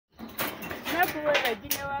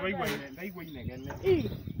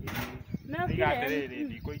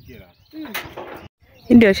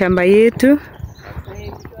Hii ndio shamba yetu.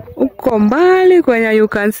 Uko mbali kwenye you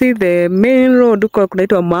can see the main road uko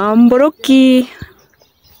kunaitwa Mamboroki.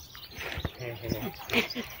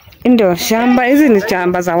 Hii ndio shamba, hizi ni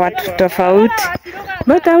shamba za watu tofauti.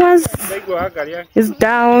 But ours is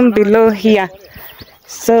down below here.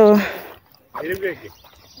 So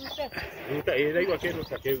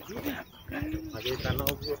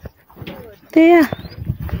there.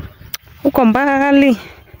 Uko mbali.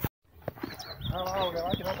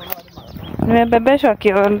 Nimebebeshwa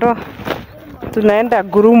kiondo. Tunaenda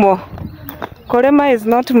Gurumo. Kulima is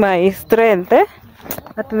not my strength, eh?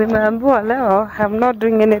 But nimeambiwa leo I'm not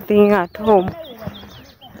doing anything at home.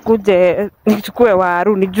 Kuje nichukue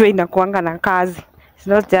waru nijue inakuanga na kazi. It's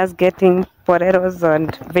not just getting potatoes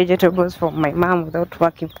and vegetables from my mom without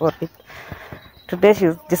working for it. Today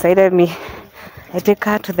she's decided I take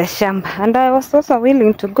her to the shamba, and I was also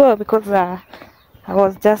willing to go because I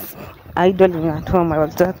was just idling at home. I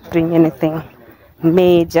was not doing anything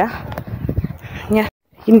major. Yeah,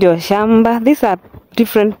 in the shamba. These are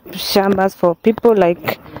different shambas for people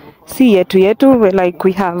like see yetu like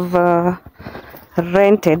we have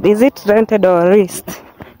rented. Is it rented or leased?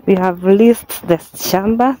 We have leased the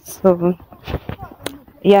shamba. So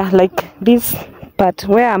yeah, like this part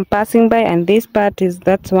where I'm passing by, and this part is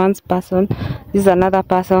that's one person, this is another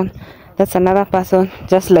person, that's another person,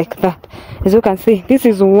 just like that. As you can see, this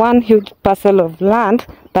is one huge parcel of land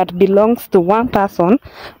that belongs to one person,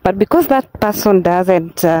 but because that person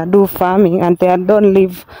doesn't do farming and they don't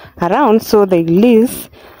live around, so they lease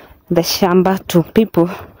the shamba to people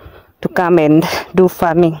to come and do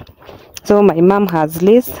farming. So my mom has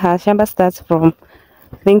leased her shamba, starts from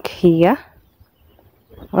I think here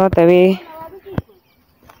all the way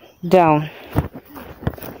down,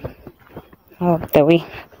 all the way.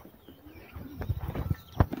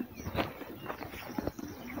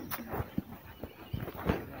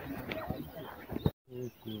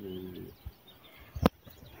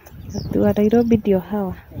 Dua Nairobi ndio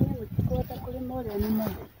hawa.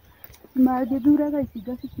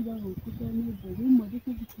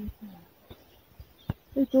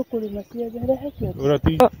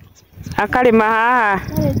 Akarima haha.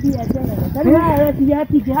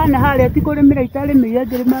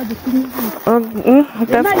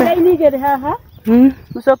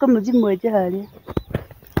 Musoka muzimu weje hali.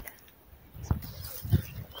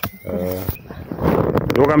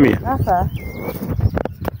 Rogamia. Asa.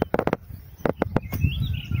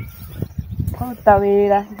 Kwa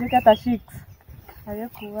tawira, zikata 6.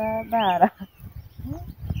 Alikuwa bara.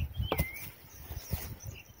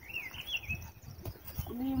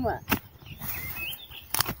 Lima.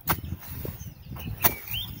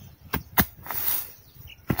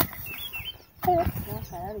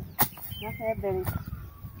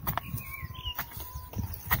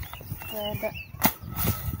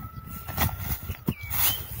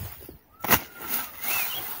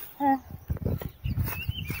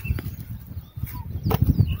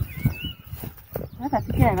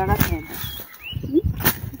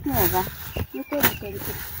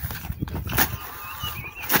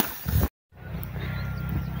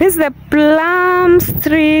 This is the plums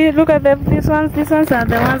tree. Look at these ones. These ones are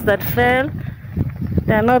the ones that fell.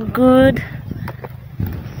 They are not good.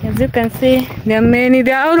 As you can see, there are many.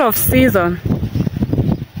 They are out of season.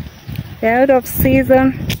 They are out of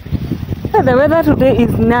season. The weather today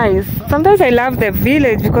is nice. Sometimes I love the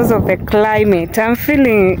village because of the climate. I'm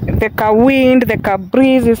feeling the wind, the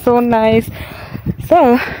breeze is so nice.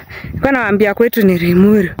 So, gonna ambia kwetu ni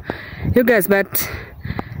Rimuru. You guys, but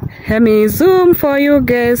let me zoom for you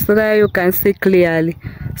guys so that you can see clearly.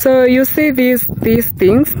 So you see these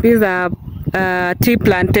things. These are tea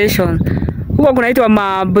plantation. Huko kunaitwa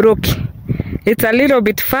Mamboroki. It's a little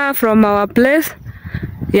bit far from our place.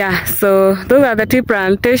 Yeah, so those are the tea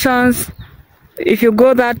plantations. If you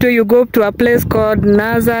go that way, you go to a place called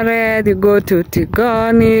Nazareth, you go to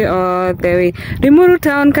Tigoni, or the way. Rimuru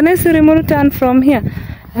town, can I see Rimuru town from here?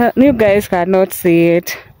 You guys cannot see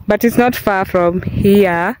it, but it's not far from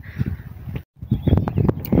here.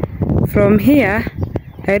 From here,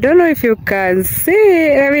 I don't know if you can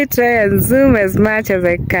see. Let me try and zoom as much as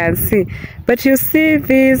I can see. But you see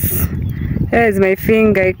this, there's my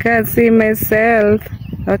finger, I can't see myself.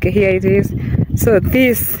 Okay, here it is. So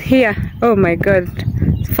this here, oh my god,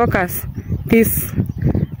 focus. This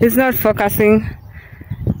is not focusing.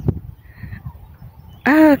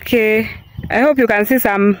 Okay, I hope you can see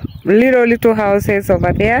some little houses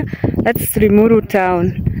over there. That's Rimuru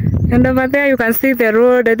town. And over there you can see the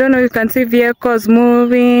road. I don't know if you can see vehicles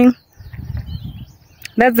moving.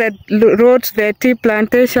 That's the road, the tea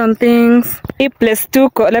plantation things. Hii place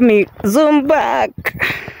tuko, let me zoom back.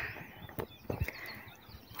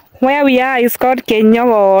 Where we are is called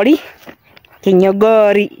Kenyogori.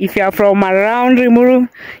 Kenyogori. If you are from around Rimuru,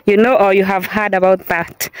 you know, or you have heard about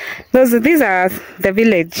that. These are the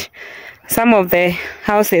village. Some of the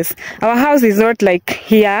houses. Our house is not like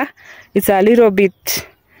here. It's a little bit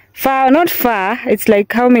far, not far. It's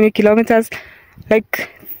like how many kilometers? Like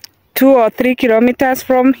 2 or 3 kilometers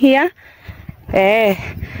from here.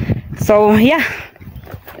 So yeah,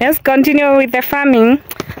 let's continue with the farming.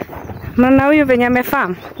 Mwana huyu venye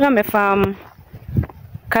amefarm. Amefarm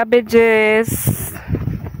cabbages.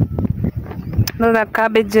 Those are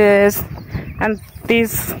cabbages. And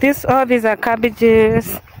these are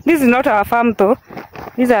cabbages. This is not our farm though.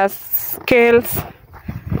 These are scales.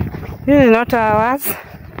 This is not ours.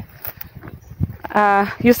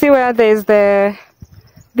 You see where there is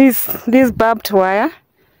this barbed wire?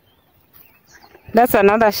 That's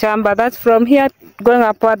another shamba. That's from here going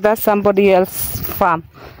upward. That's somebody else's farm.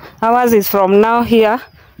 Ours is from now here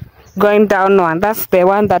going down one. That's the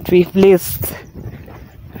one that we've leased.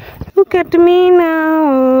 Look at me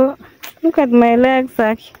now. Look at my legs.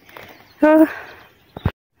 Oh.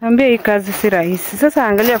 Ambia hii kazi si rahisi. Sasa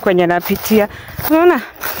angalia kwenye napitia. Unaona?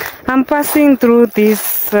 I'm passing through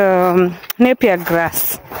this napier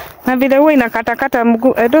grass. Na vile huwa inakatakata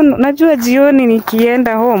mguu. Najua jioni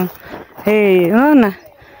nikienda home. Unaona?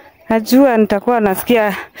 Najua nitakuwa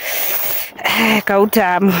nasikia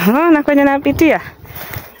kautamu. Unaona kwenye napitia?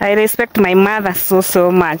 I respect my mother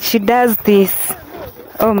so much. She does this.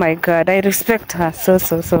 Oh my God, I respect her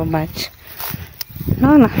so much.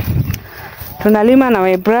 Unaona? Tunalima na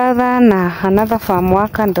my brother na another farm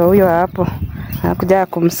worker ndo huyo hapo. Anakuja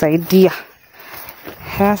kumsaidia.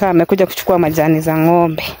 Sasa amekuja kuchukua majani za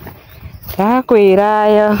ng'ombe.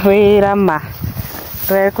 Takwirayo wirama.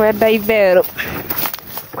 Kwenda ithero.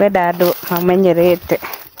 Kwenda andu amenyerete.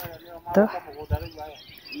 To.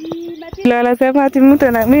 Lala sema ati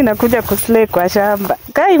mimi nakuja kuslay kwa shamba.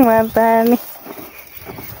 Kai mwathani.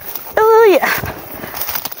 Uya.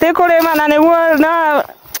 Tekulema na niguo na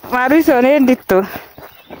maruico nĩ nditũ.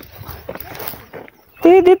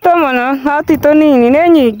 Ti nditũ mũno, no ti tũnini, nĩ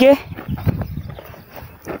nyingĩ.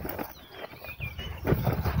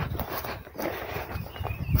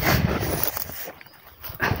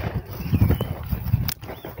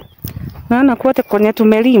 Naona kwote kwenye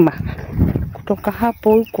tumelima kutoka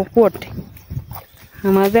hapo huko kwote.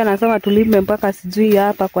 Na mzee anasema tulime mpaka sijui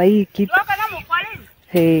hapa kwa hii kitu.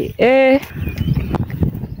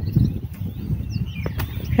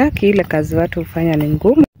 Haki ile kazi watu hufanya ni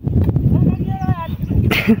ngumu.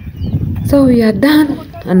 So we are done.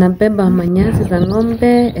 Anabeba manyasi za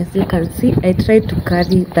ng'ombe. As you can see, I tried to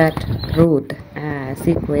carry that road.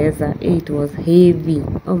 Sikuweza. It was heavy.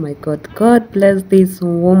 Oh my God. God bless this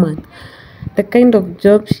woman. The kind of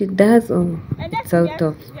job she does, it's out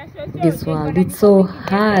of this world. It's so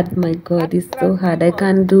hard, my God, it's so hard. I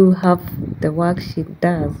can't do half the work she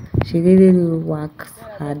does. She really works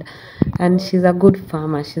hard. And she's a good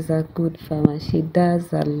farmer. She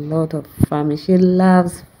does a lot of farming. She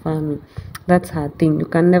loves farming. That's her thing. You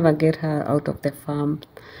can never get her out of the farm.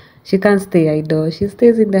 She can't stay idle. She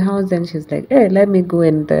stays in the house and she's like, hey, let me go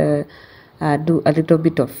and do a little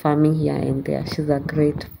bit of farming here and there. She's a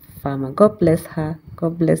great farmer. God bless her.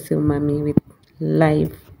 God bless you, mommy, with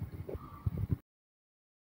life.